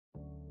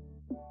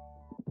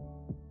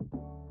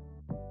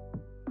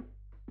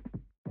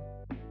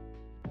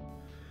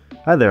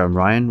Hi there, I'm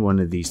Ryan, one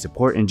of the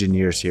support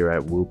engineers here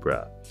at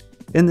Woopra.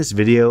 In this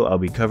video, I'll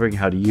be covering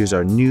how to use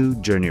our new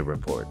journey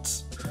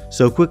reports.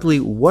 So quickly,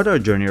 what are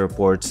journey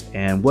reports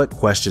and what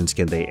questions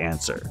can they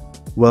answer?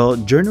 Well,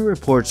 journey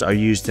reports are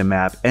used to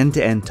map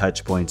end-to-end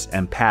touchpoints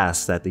and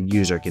paths that the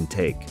user can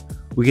take.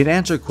 We can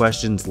answer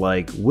questions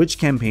like which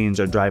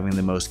campaigns are driving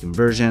the most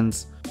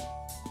conversions,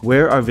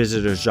 where are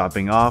visitors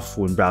dropping off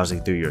when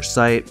browsing through your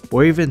site,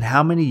 or even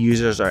how many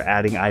users are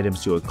adding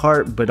items to a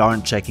cart but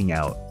aren't checking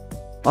out.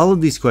 All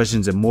of these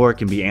questions and more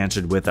can be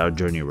answered with our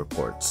journey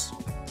reports.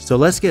 So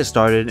let's get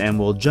started and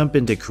we'll jump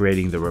into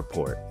creating the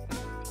report.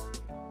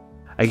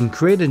 I can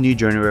create a new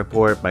journey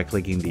report by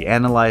clicking the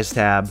Analyze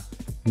tab,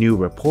 New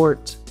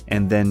Report,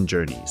 and then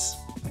Journeys.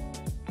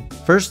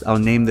 First, I'll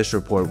name this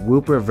report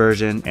Woopra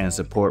version and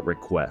support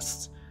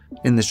requests.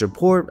 In this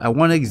report, I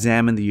want to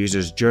examine the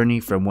user's journey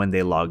from when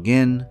they log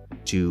in,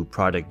 to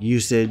product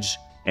usage,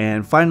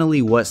 and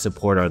finally, what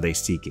support are they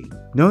seeking.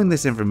 Knowing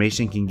this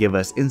information can give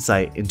us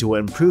insight into what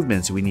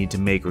improvements we need to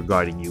make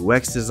regarding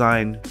UX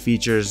design,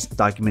 features,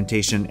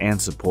 documentation,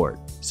 and support.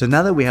 So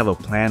now that we have a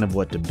plan of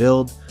what to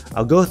build,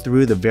 I'll go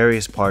through the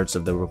various parts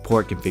of the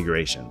report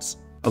configurations.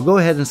 I'll go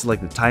ahead and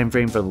select the time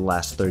frame for the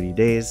last 30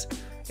 days,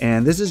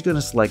 and this is going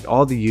to select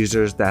all the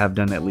users that have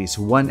done at least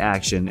one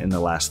action in the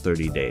last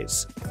 30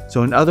 days.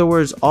 So in other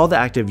words, all the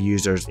active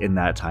users in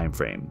that time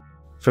frame.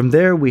 From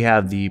there, we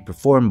have the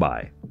perform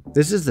by.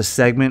 This is the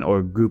segment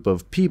or group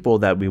of people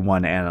that we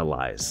want to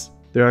analyze.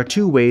 There are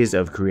two ways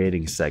of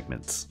creating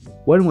segments.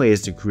 One way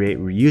is to create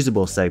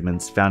reusable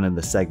segments found in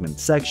the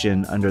segments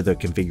section under the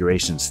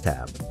configurations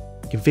tab.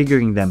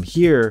 Configuring them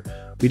here,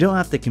 we don't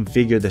have to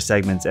configure the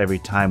segments every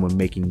time when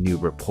making new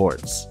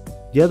reports.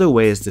 The other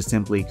way is to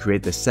simply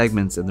create the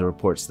segments in the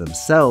reports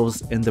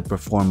themselves in the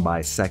perform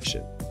by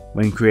section.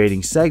 When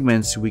creating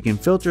segments, we can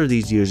filter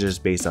these users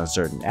based on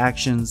certain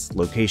actions,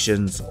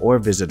 locations, or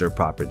visitor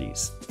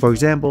properties. For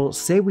example,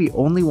 say we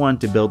only want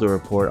to build a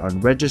report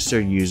on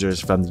registered users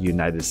from the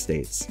United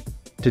States.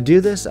 To do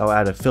this, I'll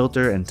add a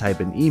filter and type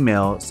an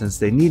email since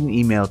they need an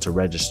email to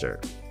register.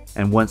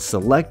 And once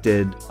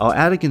selected, I'll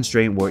add a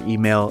constraint where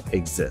email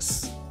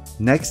exists.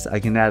 Next,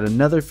 I can add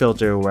another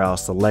filter where I'll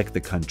select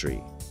the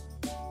country.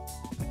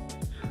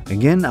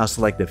 Again, I'll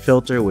select the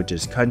filter, which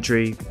is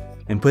country,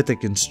 and put the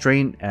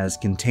constraint as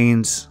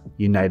contains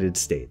United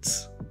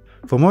States.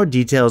 For more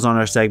details on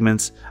our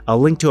segments, I'll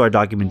link to our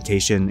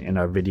documentation in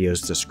our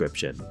video's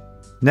description.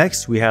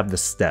 Next, we have the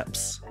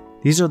steps.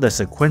 These are the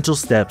sequential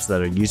steps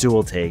that a user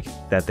will take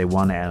that they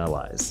want to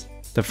analyze.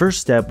 The first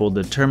step will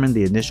determine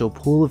the initial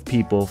pool of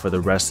people for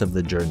the rest of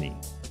the journey.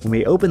 When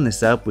we open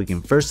this up, we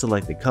can first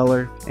select the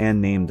color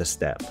and name the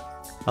step.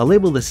 I'll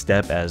label this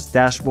step as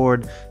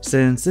Dashboard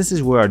since this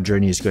is where our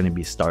journey is going to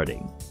be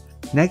starting.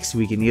 Next,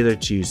 we can either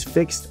choose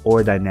fixed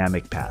or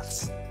dynamic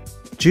paths.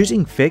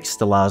 Choosing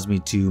fixed allows me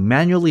to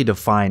manually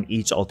define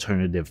each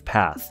alternative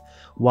path,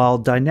 while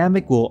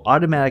dynamic will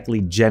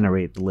automatically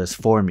generate the list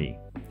for me.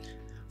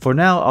 For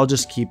now, I'll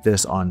just keep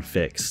this on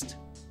fixed.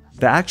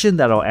 The action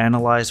that I'll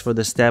analyze for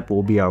this step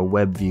will be our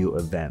web view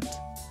event.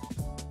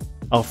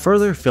 I'll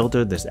further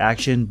filter this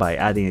action by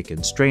adding a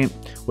constraint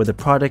where the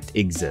product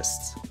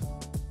exists.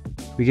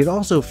 We can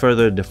also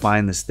further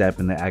define the step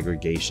in the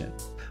aggregation.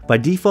 By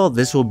default,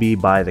 this will be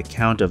by the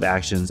count of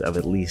actions of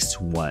at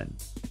least one.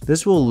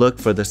 This will look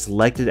for the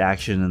selected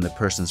action in the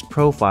person's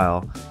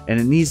profile, and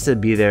it needs to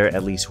be there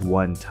at least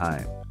one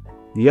time.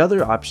 The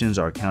other options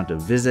are count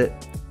of visit,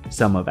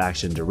 sum of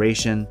action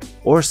duration,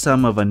 or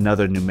sum of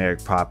another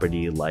numeric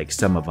property like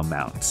sum of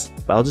amounts.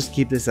 But I'll just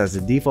keep this as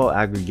the default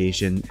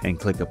aggregation and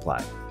click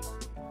apply.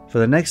 For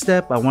the next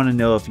step, I want to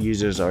know if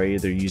users are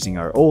either using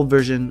our old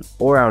version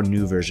or our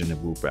new version of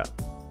Woopra.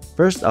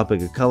 First, I'll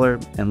pick a color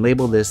and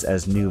label this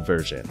as new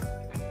version.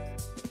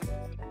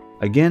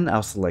 Again,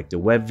 I'll select the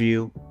web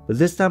view, but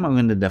this time I'm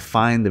going to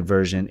define the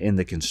version in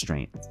the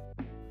constraint.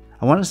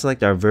 I want to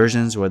select our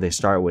versions where they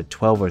start with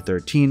 12 or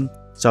 13,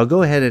 so I'll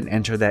go ahead and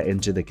enter that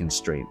into the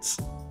constraints.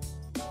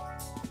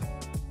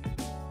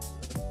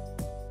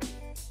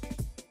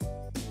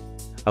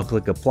 I'll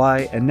click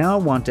apply, and now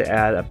I want to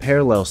add a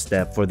parallel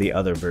step for the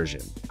other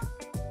version.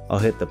 I'll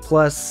hit the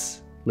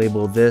plus,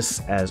 label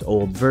this as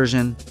old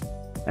version,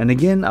 and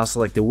again I'll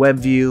select the web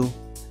view,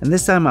 and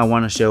this time I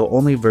want to show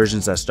only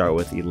versions that start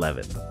with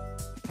 11.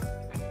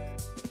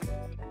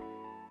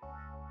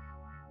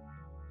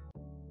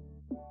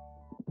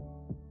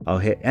 I'll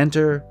hit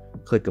enter,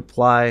 click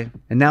apply,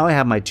 and now I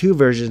have my two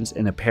versions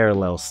in a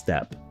parallel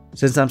step.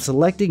 Since I'm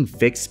selecting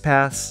fixed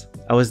paths,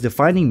 I was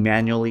defining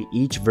manually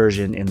each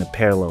version in the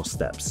parallel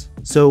steps.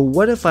 So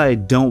what if I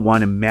don't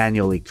want to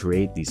manually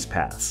create these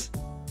paths?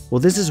 Well,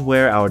 this is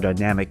where our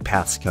dynamic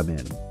paths come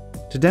in.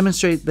 To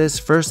demonstrate this,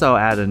 first I'll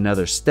add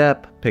another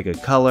step, pick a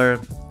color,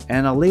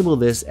 and I'll label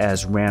this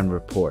as ran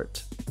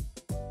report.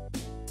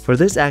 For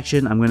this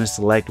action, I'm going to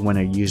select when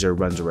a user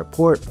runs a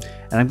report,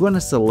 and I'm going to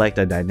select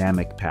a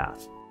dynamic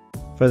path.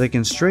 For the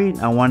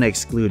constraint, I want to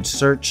exclude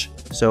search,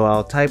 so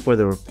I'll type where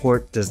the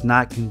report does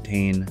not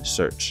contain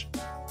search.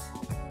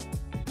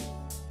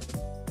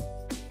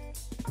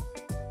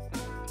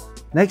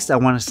 Next, I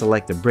want to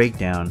select the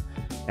breakdown,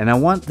 and I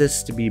want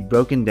this to be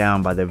broken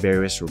down by the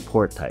various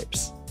report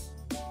types.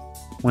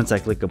 Once I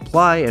click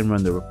apply and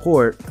run the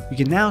report, you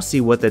can now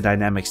see what the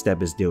dynamic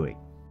step is doing.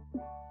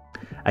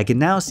 I can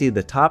now see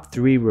the top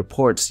 3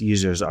 reports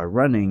users are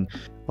running,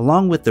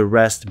 along with the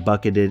rest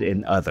bucketed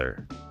in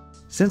other.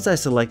 Since I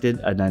selected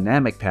a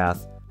dynamic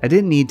path, I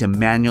didn't need to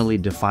manually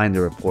define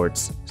the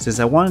reports since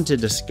I wanted to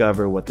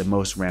discover what the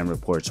most ran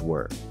reports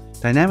were.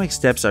 Dynamic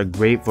steps are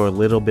great for a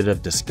little bit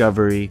of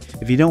discovery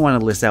if you don't want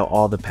to list out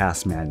all the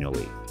paths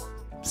manually.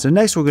 So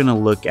next we're going to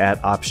look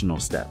at optional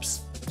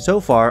steps. So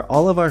far,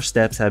 all of our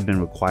steps have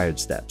been required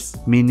steps,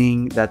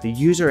 meaning that the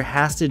user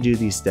has to do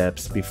these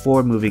steps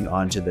before moving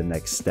on to the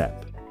next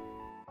step.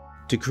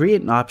 To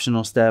create an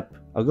optional step,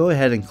 I'll go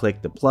ahead and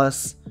click the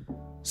plus,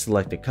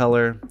 select a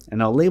color,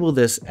 and I'll label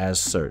this as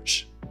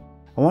search.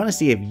 I want to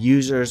see if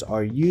users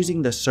are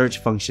using the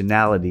search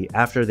functionality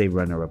after they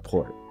run a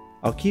report.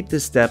 I'll keep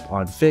this step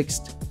on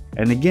fixed,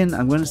 and again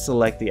I'm going to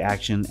select the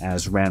action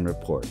as ran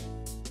report.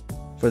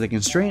 For the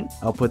constraint,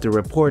 I'll put the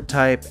report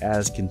type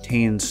as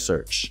contains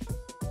search.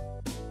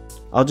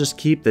 I'll just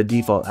keep the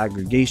default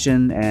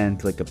aggregation and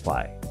click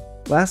apply.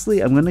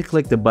 Lastly, I'm going to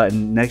click the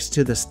button next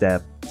to the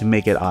step to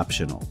make it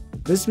optional.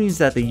 This means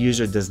that the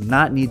user does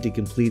not need to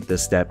complete the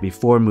step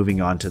before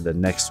moving on to the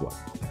next one.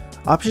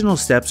 Optional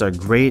steps are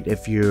great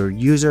if your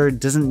user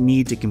doesn't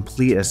need to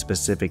complete a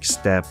specific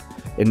step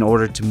in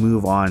order to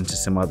move on to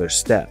some other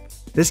step.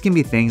 This can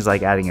be things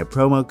like adding a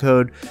promo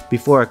code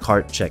before a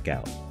cart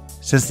checkout.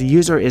 Since the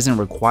user isn't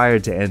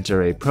required to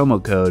enter a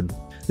promo code,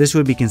 this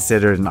would be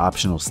considered an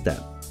optional step.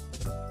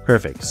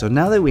 Perfect, so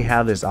now that we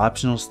have this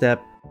optional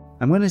step,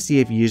 I'm going to see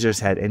if users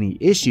had any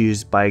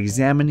issues by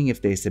examining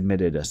if they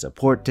submitted a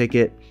support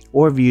ticket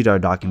or viewed our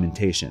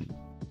documentation.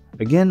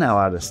 Again, I'll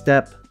add a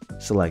step,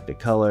 select a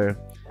color,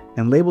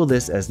 and label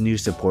this as new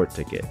support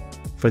ticket.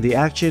 For the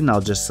action,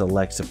 I'll just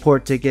select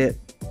support ticket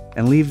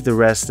and leave the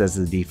rest as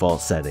the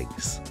default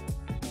settings.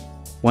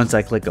 Once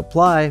I click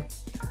apply,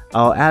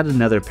 I'll add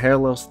another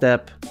parallel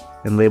step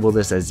and label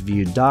this as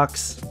viewed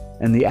docs,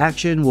 and the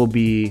action will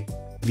be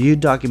viewed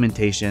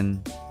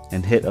documentation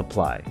and hit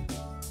apply.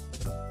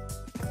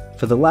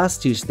 For the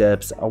last 2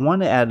 steps, I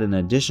want to add an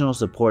additional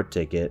support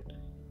ticket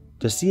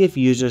to see if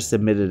users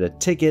submitted a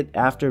ticket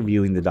after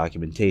viewing the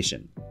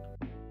documentation.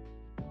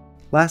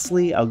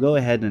 Lastly, I'll go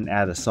ahead and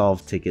add a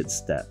solve ticket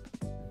step.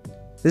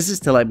 This is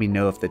to let me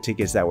know if the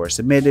tickets that were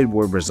submitted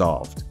were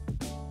resolved.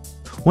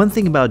 One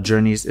thing about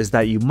journeys is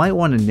that you might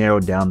want to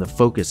narrow down the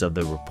focus of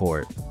the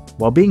report.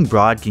 While being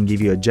broad can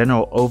give you a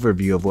general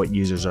overview of what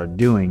users are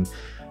doing,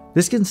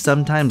 this can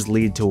sometimes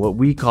lead to what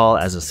we call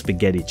as a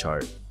spaghetti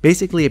chart.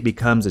 Basically, it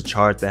becomes a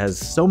chart that has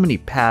so many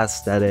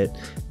paths that it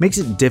makes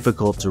it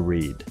difficult to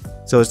read.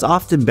 So it's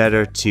often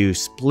better to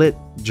split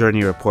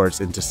journey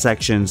reports into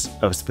sections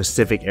of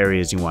specific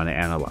areas you want to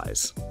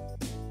analyze.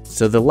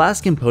 So the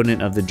last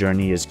component of the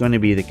journey is going to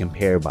be the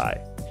compare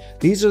by.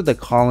 These are the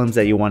columns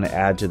that you want to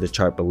add to the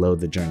chart below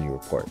the journey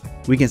report.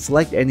 We can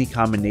select any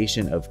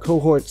combination of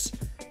cohorts,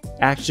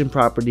 action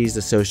properties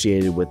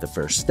associated with the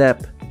first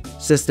step,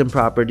 system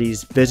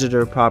properties,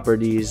 visitor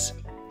properties,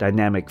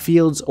 dynamic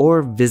fields,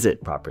 or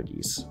visit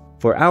properties.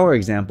 For our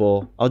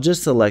example, I'll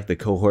just select the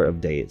cohort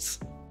of days.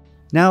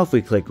 Now if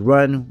we click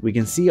run, we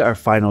can see our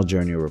final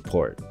journey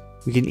report.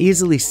 We can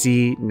easily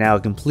see now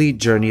a complete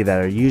journey that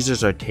our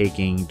users are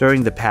taking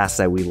during the paths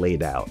that we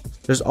laid out.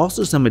 There's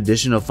also some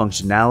additional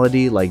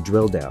functionality like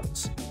drill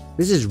downs.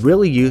 This is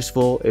really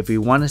useful if we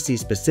want to see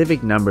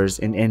specific numbers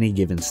in any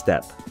given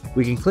step.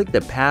 We can click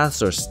the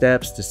paths or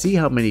steps to see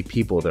how many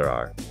people there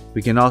are.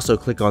 We can also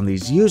click on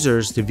these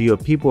users to view a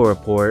people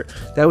report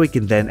that we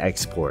can then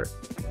export.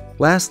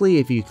 Lastly,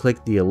 if you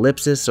click the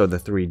ellipsis or the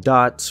 3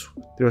 dots,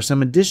 there are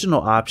some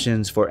additional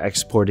options for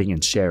exporting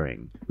and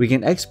sharing. We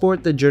can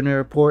export the journey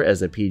report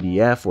as a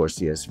PDF or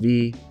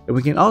CSV, and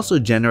we can also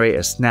generate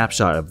a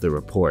snapshot of the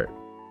report.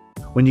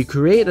 When you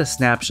create a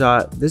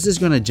snapshot, this is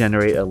going to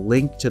generate a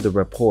link to the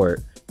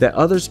report that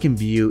others can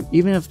view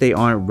even if they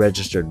aren't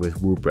registered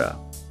with Woopra.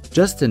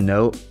 Just to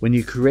note, when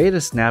you create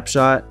a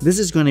snapshot, this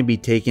is going to be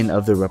taken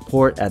of the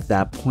report at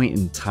that point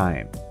in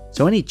time.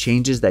 So any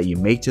changes that you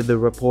make to the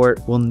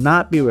report will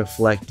not be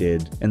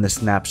reflected in the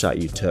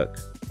snapshot you took.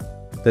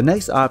 The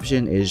next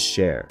option is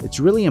share. It's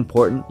really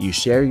important you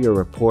share your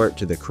report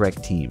to the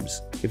correct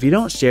teams. If you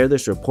don't share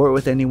this report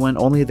with anyone,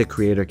 only the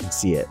creator can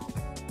see it.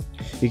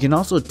 You can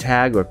also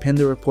tag or pin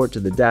the report to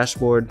the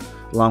dashboard,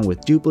 along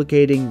with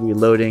duplicating,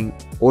 reloading,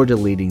 or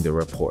deleting the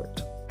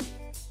report.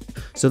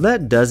 So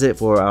that does it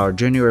for our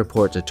journey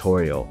report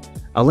tutorial.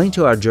 I'll link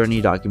to our journey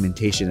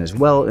documentation as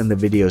well in the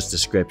video's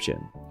description.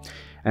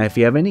 And if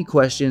you have any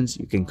questions,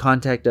 you can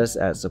contact us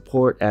at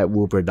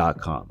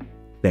support@woopra.com.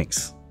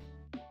 Thanks.